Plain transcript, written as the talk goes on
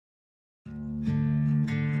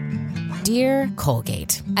Dear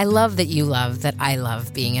Colgate, I love that you love that I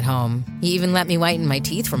love being at home. You even let me whiten my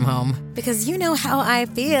teeth from home. Because you know how I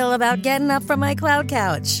feel about getting up from my cloud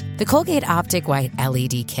couch. The Colgate Optic White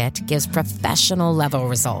LED Kit gives professional-level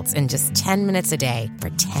results in just 10 minutes a day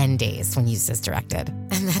for 10 days when used as directed.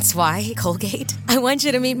 And that's why, Colgate, I want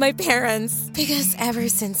you to meet my parents. Because ever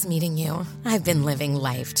since meeting you, I've been living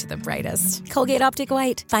life to the brightest. Colgate Optic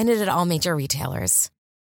White. Find it at all major retailers.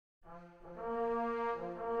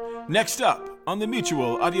 Next up on the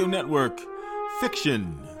Mutual Audio Network,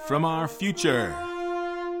 Fiction from Our Future.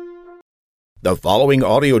 The following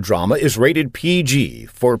audio drama is rated PG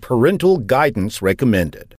for parental guidance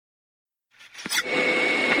recommended.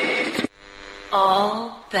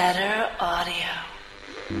 All Better Audio.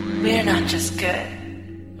 We're not just good,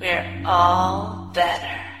 we're all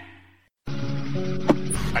better.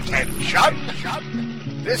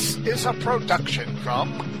 Attention! This is a production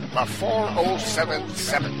from the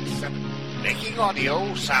 4077, making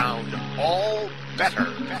audio sound all better.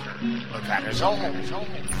 But that is all.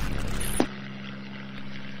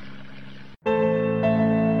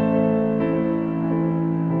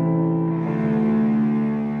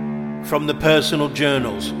 From the personal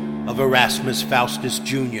journals of Erasmus Faustus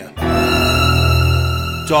Jr.,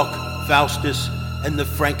 Doc Faustus and the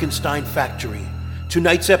Frankenstein Factory.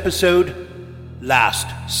 Tonight's episode, Last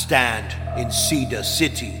Stand in Cedar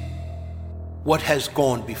City. What has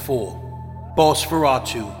gone before? Boss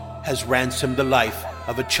Ferratu has ransomed the life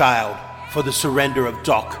of a child for the surrender of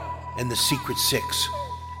Doc and the Secret Six.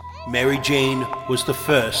 Mary Jane was the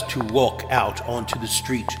first to walk out onto the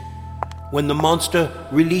street. When the monster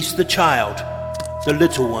released the child, the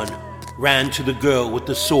little one ran to the girl with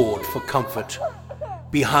the sword for comfort.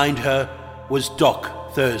 Behind her was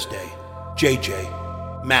Doc Thursday,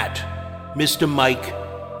 JJ, Matt, Mr. Mike,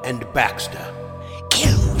 and Baxter.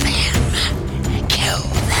 Kill them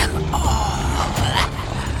all.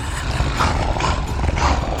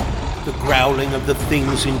 The growling of the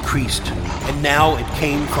things increased, and now it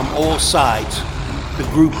came from all sides. The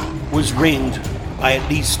group was ringed by at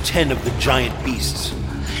least 10 of the giant beasts.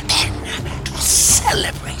 Then, to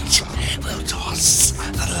celebrate, we'll toss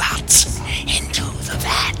the lot into the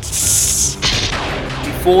vats.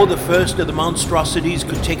 Before the first of the monstrosities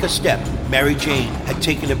could take a step, Mary Jane had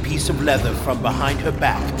taken a piece of leather from behind her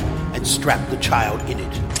back and strapped the child in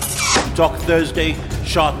it. Doc Thursday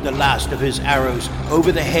shot the last of his arrows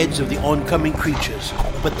over the heads of the oncoming creatures,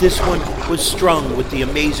 but this one was strung with the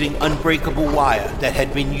amazing unbreakable wire that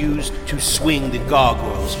had been used to swing the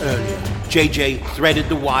gargoyles earlier. JJ threaded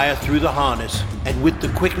the wire through the harness, and with the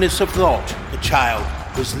quickness of thought, the child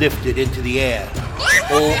was lifted into the air.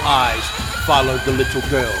 All eyes followed the little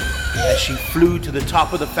girl as she flew to the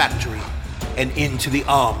top of the factory and into the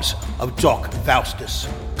arms of Doc Faustus.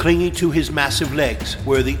 Clinging to his massive legs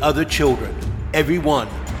were the other children, every one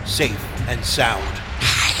safe and sound.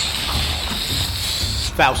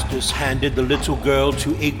 Faustus handed the little girl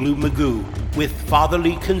to Igloo Magoo. With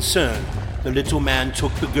fatherly concern, the little man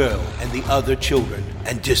took the girl and the other children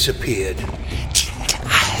and disappeared. Didn't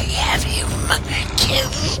I have him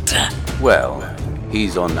killed? Well,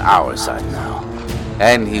 he's on our side now,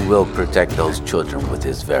 and he will protect those children with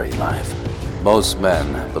his very life. Most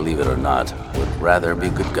men, believe it or not, would rather be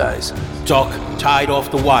good guys. Doc tied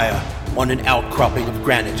off the wire on an outcropping of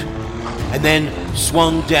granite, and then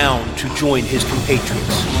swung down to join his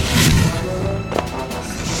compatriots.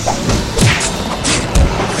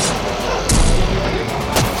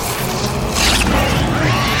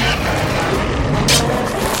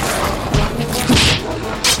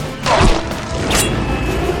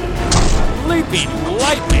 Leaping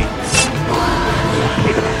lightning!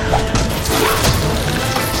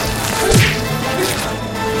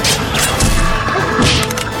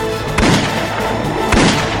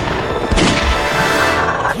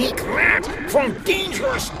 Take that from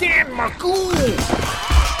Dangerous Dan Magoo!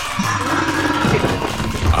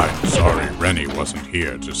 I'm sorry Rennie wasn't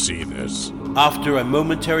here to see this. After a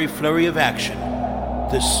momentary flurry of action,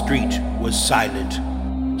 the street was silent.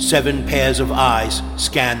 7 pairs of eyes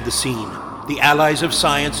scanned the scene. The allies of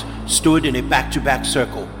science stood in a back-to-back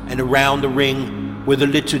circle, and around the ring were the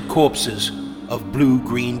littered corpses of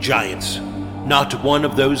blue-green giants. Not one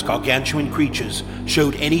of those gargantuan creatures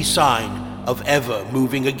showed any sign of ever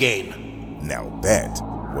moving again. Now that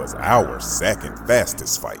was our second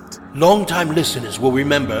fastest fight. Longtime listeners will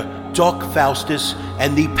remember Doc Faustus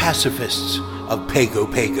and the pacifists of Pago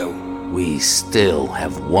Pago. We still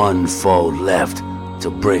have one foe left to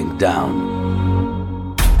bring down.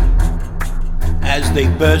 As they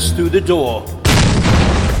burst through the door,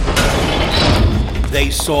 they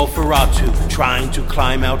saw Ferratu trying to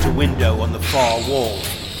climb out a window on the far wall.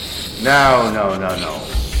 No.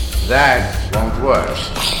 That won't work.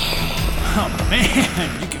 Oh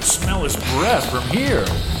man, you can smell his breath from here.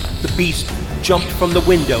 The beast jumped from the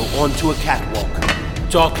window onto a catwalk.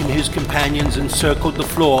 Doc and his companions encircled the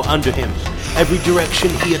floor under him. Every direction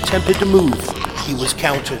he attempted to move, he was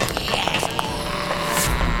countered.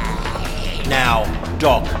 Now,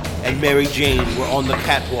 Doc and Mary Jane were on the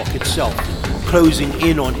catwalk itself, closing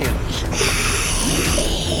in on him.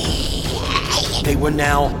 They were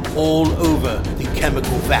now all over the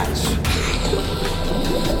chemical vats.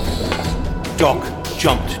 Doc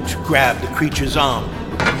jumped to grab the creature's arm.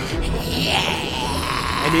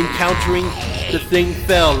 And encountering, the thing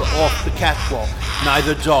fell off the catwalk.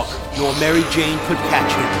 Neither Doc nor Mary Jane could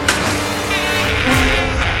catch him.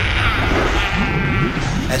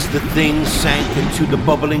 As the thing sank into the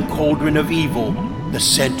bubbling cauldron of evil, the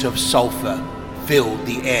scent of sulfur filled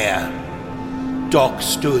the air. Doc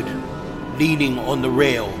stood, leaning on the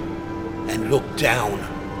rail, and looked down.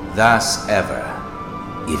 Thus ever,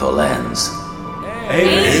 evil ends.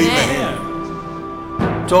 Amen.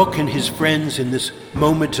 Doc and his friends in this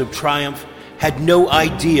moment of triumph had no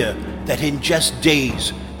idea that in just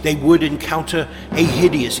days they would encounter a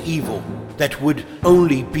hideous evil that would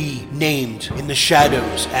only be named in the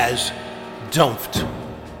shadows as Dumped,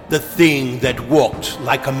 the thing that walked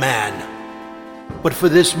like a man. But for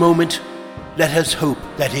this moment, let us hope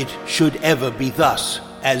that it should ever be thus,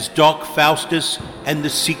 as Doc Faustus and the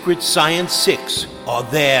Secret Science 6 are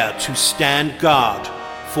there to stand guard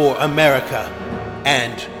for America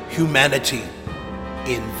and humanity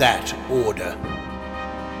in that order.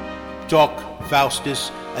 Doc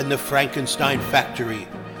Faustus and the Frankenstein Factory,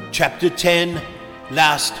 Chapter 10,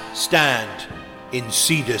 Last Stand in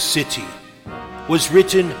Cedar City, was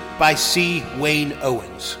written by C. Wayne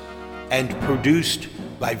Owens and produced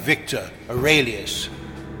by Victor Aurelius.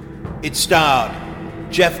 It starred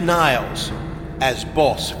Jeff Niles as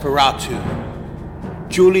Boss Ferratu,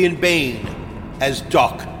 Julian Bain as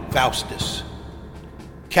Doc Faustus,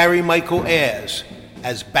 Carrie Michael Ayres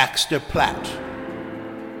as Baxter Platt,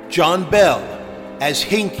 John Bell as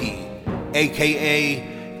Hinky,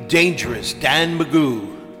 a.k.a. Dangerous Dan Magoo,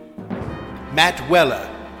 Matt Weller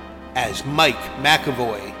as Mike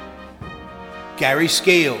McAvoy, Gary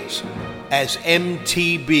Scales as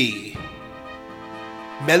MTB,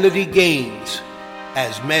 Melody Gaines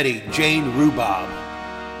as Mary Jane Rhubarb,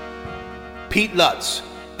 Pete Lutz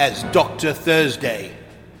as Dr. Thursday,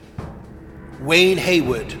 Wayne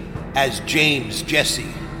Hayward as James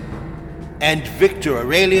Jesse, and Victor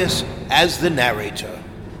Aurelius as the narrator.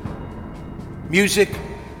 Music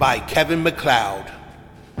by Kevin MacLeod.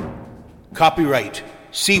 Copyright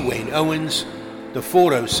C. Wayne Owens, the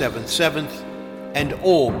 4077th, and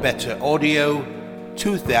All Better Audio,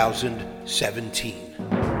 2017.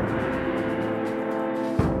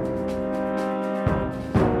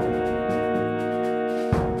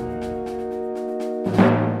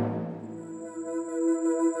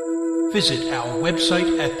 Visit our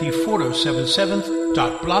website at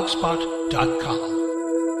the4077th.blogspot.com.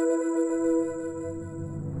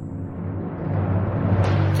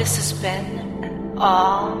 This has been an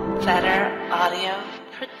All Better Audio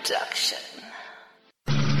production.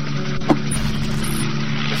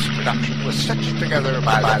 This production was stitched together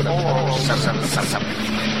by the 4077,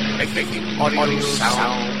 making audio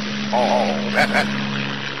sound all better.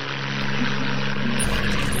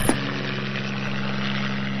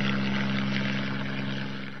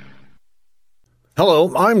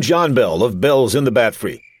 Hello, I'm John Bell of Bells in the Bat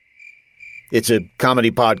Free. It's a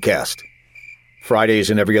comedy podcast. Fridays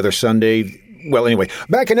and every other Sunday. Well, anyway,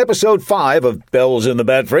 back in episode 5 of Bells in the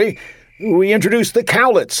Bat Free, we introduced the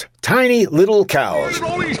cowlets, tiny little cows. Where did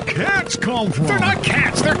all these cats come from? They're not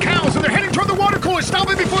cats, they're cows, and they're heading toward the water cooler. Stop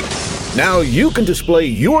it before... Now you can display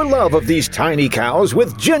your love of these tiny cows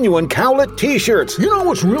with genuine cowlet t-shirts. You know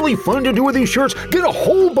what's really fun to do with these shirts? Get a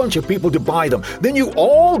whole bunch of people to buy them. Then you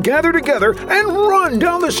all gather together and run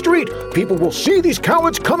down the street. People will see these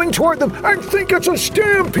cowlets coming toward them and think it's a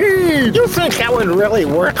stampede. You think that would really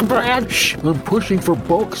work, Brad? Shh, I'm pushing for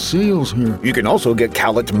bulk sales here. You can also get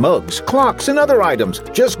cowlet mugs, clocks, and other items.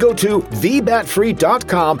 Just go to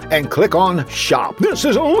thebatfree.com and click on Shop. This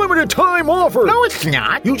is a limited time offer. No, it's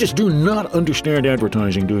not. You just do not understand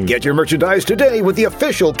advertising, do you? Get your merchandise today with the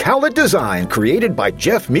official cowlet design created by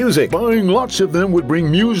Jeff Music. Buying lots of them would bring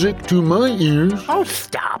music to my ears. Oh,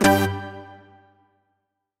 stop.